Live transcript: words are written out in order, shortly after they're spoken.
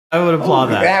I would applaud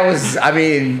that. That was, I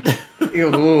mean,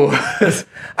 ooh. I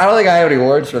don't think I have any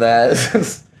words for that.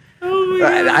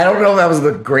 I don't know if that was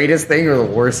the greatest thing or the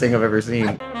worst thing I've ever seen.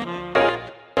 Do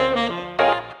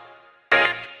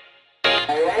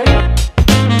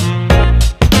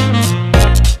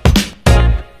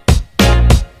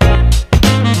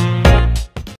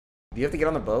you have to get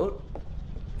on the boat?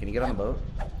 Can you get on the boat?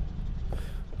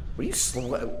 What are you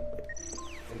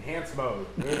Enhance mode.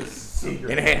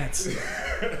 Enhance.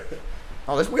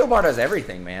 Oh, this wheelbar does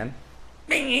everything, man.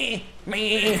 Look at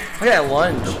that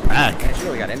lunge. Man, she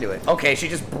really got into it. Okay, she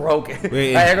just broke it.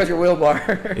 Wait, there goes your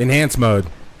wheelbar. Enhance mode.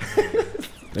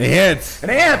 Enhance.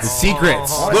 Enhance. The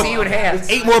secrets. I want to see you enhance.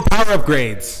 8 more power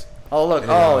upgrades. Oh, look.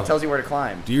 Oh, it tells you where to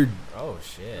climb. Do your... Oh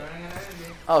shit.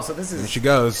 Oh, so this is... There she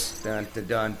goes. Dun, dun,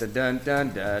 dun, dun, dun,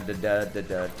 dun, dun, dun, dun,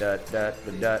 dun, dun, dun,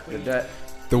 dun, dun.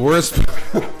 The worst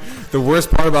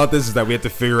part about this is that we have to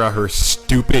figure out her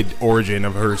stupid origin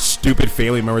of her stupid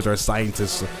family members are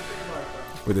scientists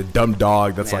with a dumb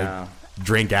dog that's like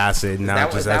drink acid and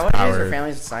now just has power. Her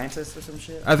family's scientists or some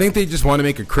shit? I think they just want to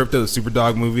make a Crypto the Super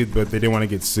Dog movie, but they didn't want to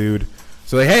get sued.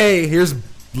 So like, hey, here's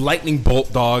Lightning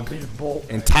Bolt Dog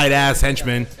and tight ass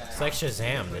henchman. It's like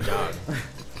Shazam, the dog.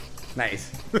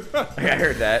 Nice. I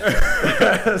heard that.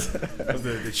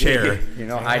 the chair. You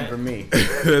know, hide from me.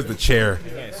 There's the chair.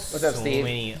 What's up,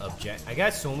 Steve? I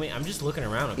got so many. I'm just looking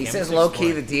around. He says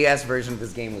low-key the DS version of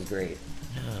this game was great.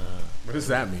 What does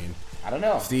that mean? I don't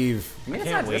know. Steve,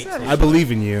 I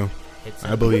believe in you.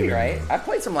 I believe in you. Right? I've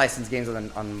played some licensed games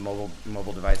on mobile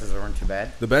devices that weren't too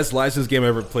bad. The best licensed game I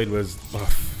ever played was...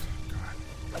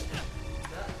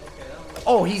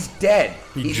 Oh, he's dead.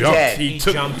 He jumped. Dead. He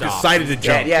jumped off. decided to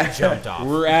jump. Yeah. He jumped off.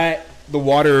 We're at the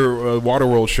Water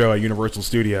World show at Universal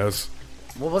Studios.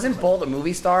 Well, wasn't Bolt a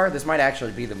movie star? This might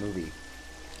actually be the movie.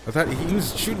 I thought he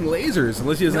was shooting lasers.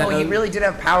 Unless he doesn't. No, he really did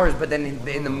have powers, but then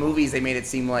in the movies they made it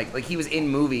seem like he was in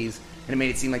movies and it made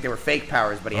it seem like they were fake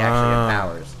powers, but he actually had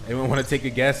powers. Anyone want to take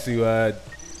a guess who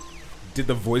did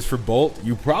the voice for Bolt?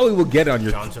 You probably will get it on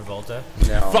your... John Travolta?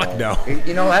 No. Fuck no.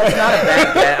 You know, that's not a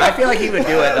bad bet. I feel like he would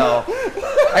do it, though.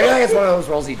 I feel like it's one of those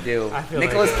roles he'd do.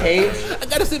 Nicolas Cage? I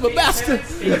gotta save a bastard.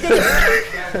 This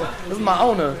is my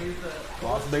owner.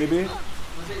 Boss baby.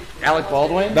 Alec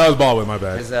Baldwin? That was Baldwin, my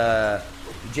bad. Is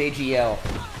JGL.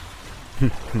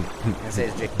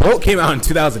 Bolt came out in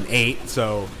 2008,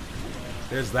 so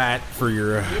there's that for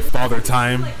your father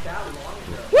time.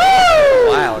 Woo! A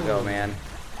while ago, man.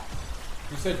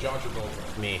 You said John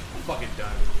Travolta. Me. I'm fucking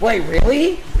done. Wait, really?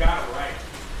 You got it right.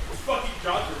 It's fucking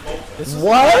John Travolta. This is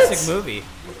What? a classic movie.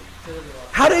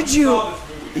 How did you...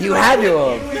 You had to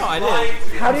have. No, I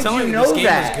didn't. How did you know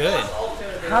that? This game was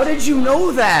good. How did you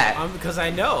know that? Because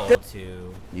I know.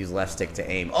 Use left stick to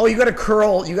aim. Oh, you gotta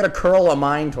curl a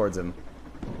mine towards him.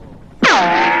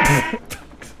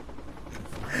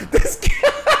 This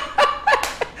game,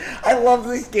 I love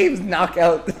these game's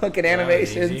knockout fucking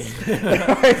animations. They're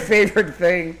my favorite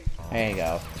thing. There you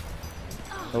go.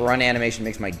 The run animation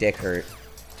makes my dick hurt.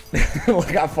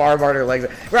 Look how far apart her legs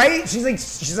are. Right?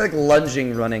 She's like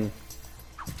lunging, running.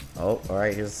 Oh, all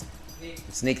right. Here's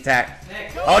sneak attack.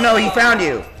 Oh no, he found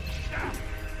you.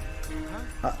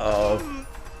 Uh-oh.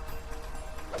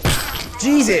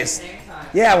 Jesus.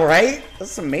 Yeah, right?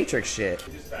 That's some Matrix shit.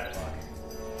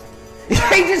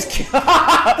 He just...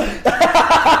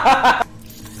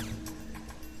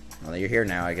 Well, you're here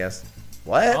now, I guess.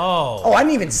 What? Oh. I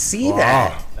didn't even see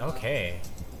that. Okay.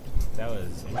 That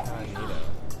was incognito.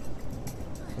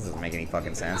 This doesn't make any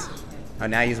fucking sense. Oh,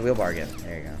 now use wheelbar again.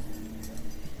 There you go.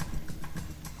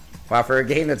 Wow, for a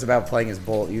game that's about playing as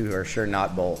Bolt, you are sure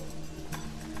not Bolt.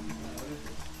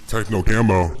 Techno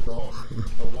camo.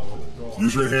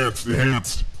 Use your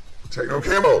enhanced. Techno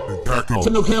camo.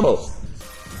 Techno camo.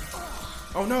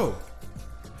 Oh no.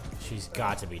 She's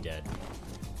got to be dead.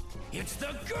 It's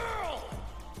the girl!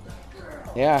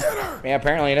 Yeah. Yeah,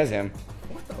 apparently it is him.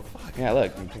 What the fuck? Yeah,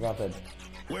 look. You took off the...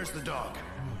 Where's the dog?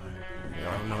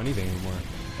 I don't know anything anymore.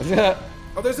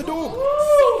 Oh, there's the dog.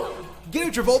 Get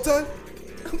it, Travolta.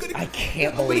 I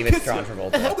can't believe it's John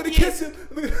Travolta. I'm gonna kiss him.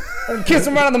 Kiss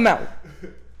him right on the mouth.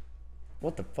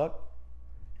 What the fuck?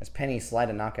 As Penny slide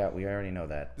a knockout, we already know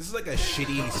that. This is like a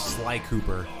shitty Sly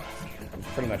Cooper. That's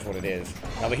pretty much what it is.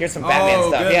 No, but here's some Batman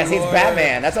stuff. Yeah, see, it's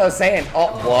Batman. That's what I was saying.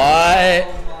 Oh, what?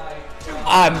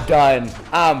 I'm done.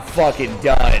 I'm fucking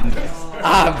done.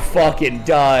 I'm fucking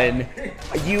done.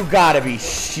 You gotta be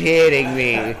shitting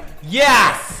me.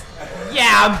 Yes! Yeah,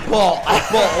 I'm Bolt. I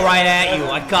Bolt right at you.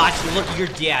 I got you. Look at your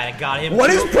dad. I got him. What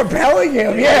is propelling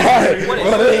him? Yeah.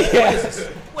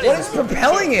 What is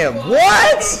propelling him?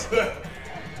 What?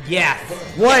 Yeah.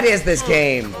 What is this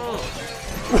game?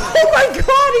 Oh my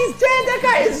god, he's dead! That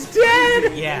guy is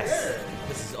dead! Yes.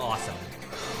 This is awesome.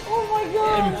 Oh my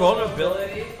god!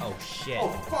 Invulnerability. Oh shit. Oh,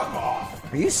 fuck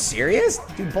off. Are you serious?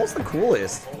 Dude, Bolt's the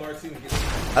coolest. Hold on, I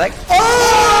like.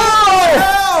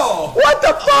 Oh! What the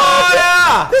fuck? Oh,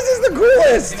 yeah! This is the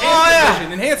coolest!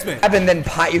 Enhancement. And then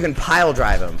you can pile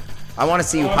drive him. I want to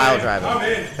see you pile drive him. I'm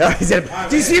in. He said,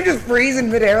 do you see him just freeze in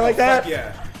midair like that?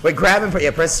 Yeah. Wait, grab him.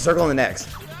 Yeah, press circle in the next.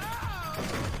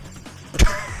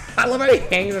 I love how he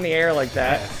hangs in the air like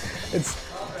that. It's.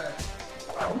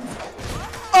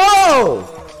 Oh!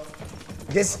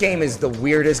 This game is the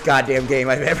weirdest goddamn game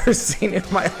I've ever seen in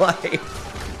my life.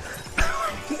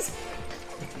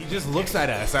 He just looks at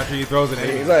us after he throws it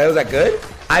in. Was that good?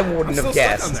 I wouldn't have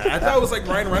guessed. I thought it was like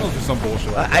Ryan Reynolds or some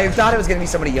bullshit. I thought it was gonna be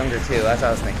somebody younger too. That's what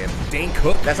I was thinking. Dane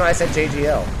Cook. That's why I said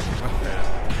JGL.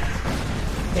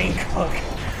 Dane Cook.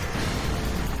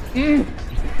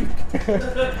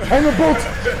 I'm a boat.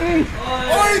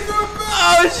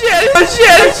 Oh shit! Oh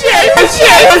shit! Oh shit! Oh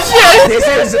shit! Oh shit!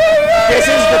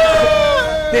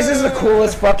 This is the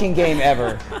coolest fucking game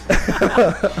ever.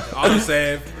 Auto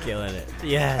save. Killing it.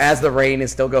 Yes. As the rain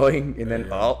is still going, and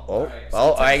then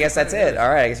I guess that's it. All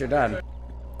right, I guess you're done.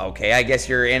 Okay, I guess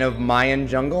you're in a Mayan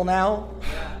jungle now.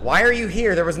 Why are you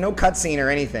here? There was no cutscene or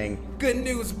anything. Good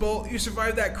news, Bolt. You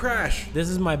survived that crash. This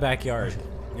is my backyard.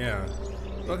 Yeah.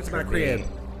 Look, it's my crib.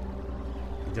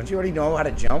 Don't you already know how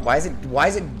to jump? Why is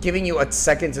it giving you a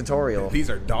second tutorial? These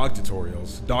are dog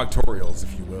tutorials. Dog-torials,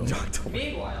 if you will.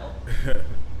 Meanwhile. What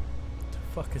the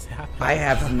fuck is happening? I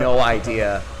have no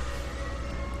idea.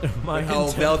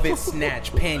 Velvet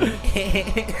Snatch Penny.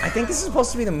 I think this is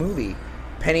supposed to be the movie.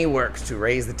 Penny works to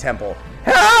raise the temple.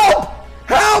 Help!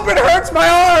 Help! It hurts my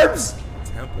arms!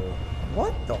 Temple.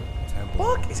 What the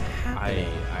fuck is happening?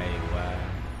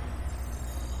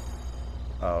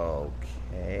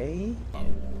 Okay.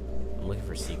 I'm looking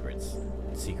for secrets.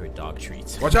 Secret dog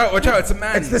treats. Watch out, it's a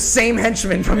man. It's the same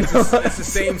henchman from It's the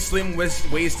same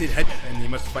slim-waisted head, and he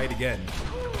must fight again.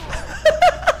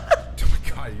 Oh my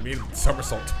god, you made him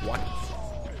somersault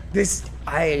twice.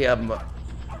 I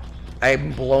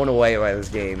am blown away by this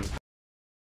game.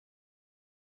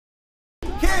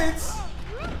 Kids!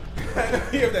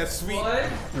 You have that sweet...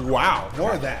 Wow,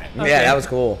 more of that. Okay. Yeah, that was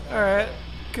cool. Alright,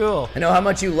 cool. I know how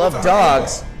much you love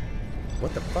dogs.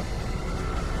 What the fuck?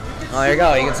 Oh, there you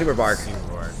go. You can super bark.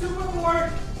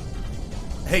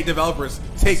 Hey, developers,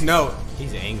 take note.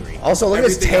 He's angry. Also, look at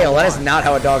his tail. That is not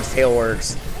how a dog's tail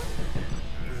works.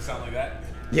 Does it sound like that?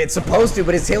 Yeah, it's supposed to,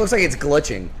 but his tail looks like it's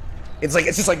glitching. It's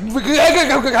just like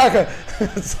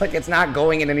it's like it's not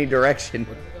going in any direction.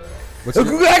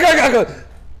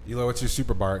 Eloy, what's your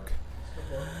super bark?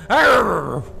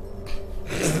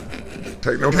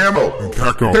 Take no camo.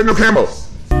 Take no camo.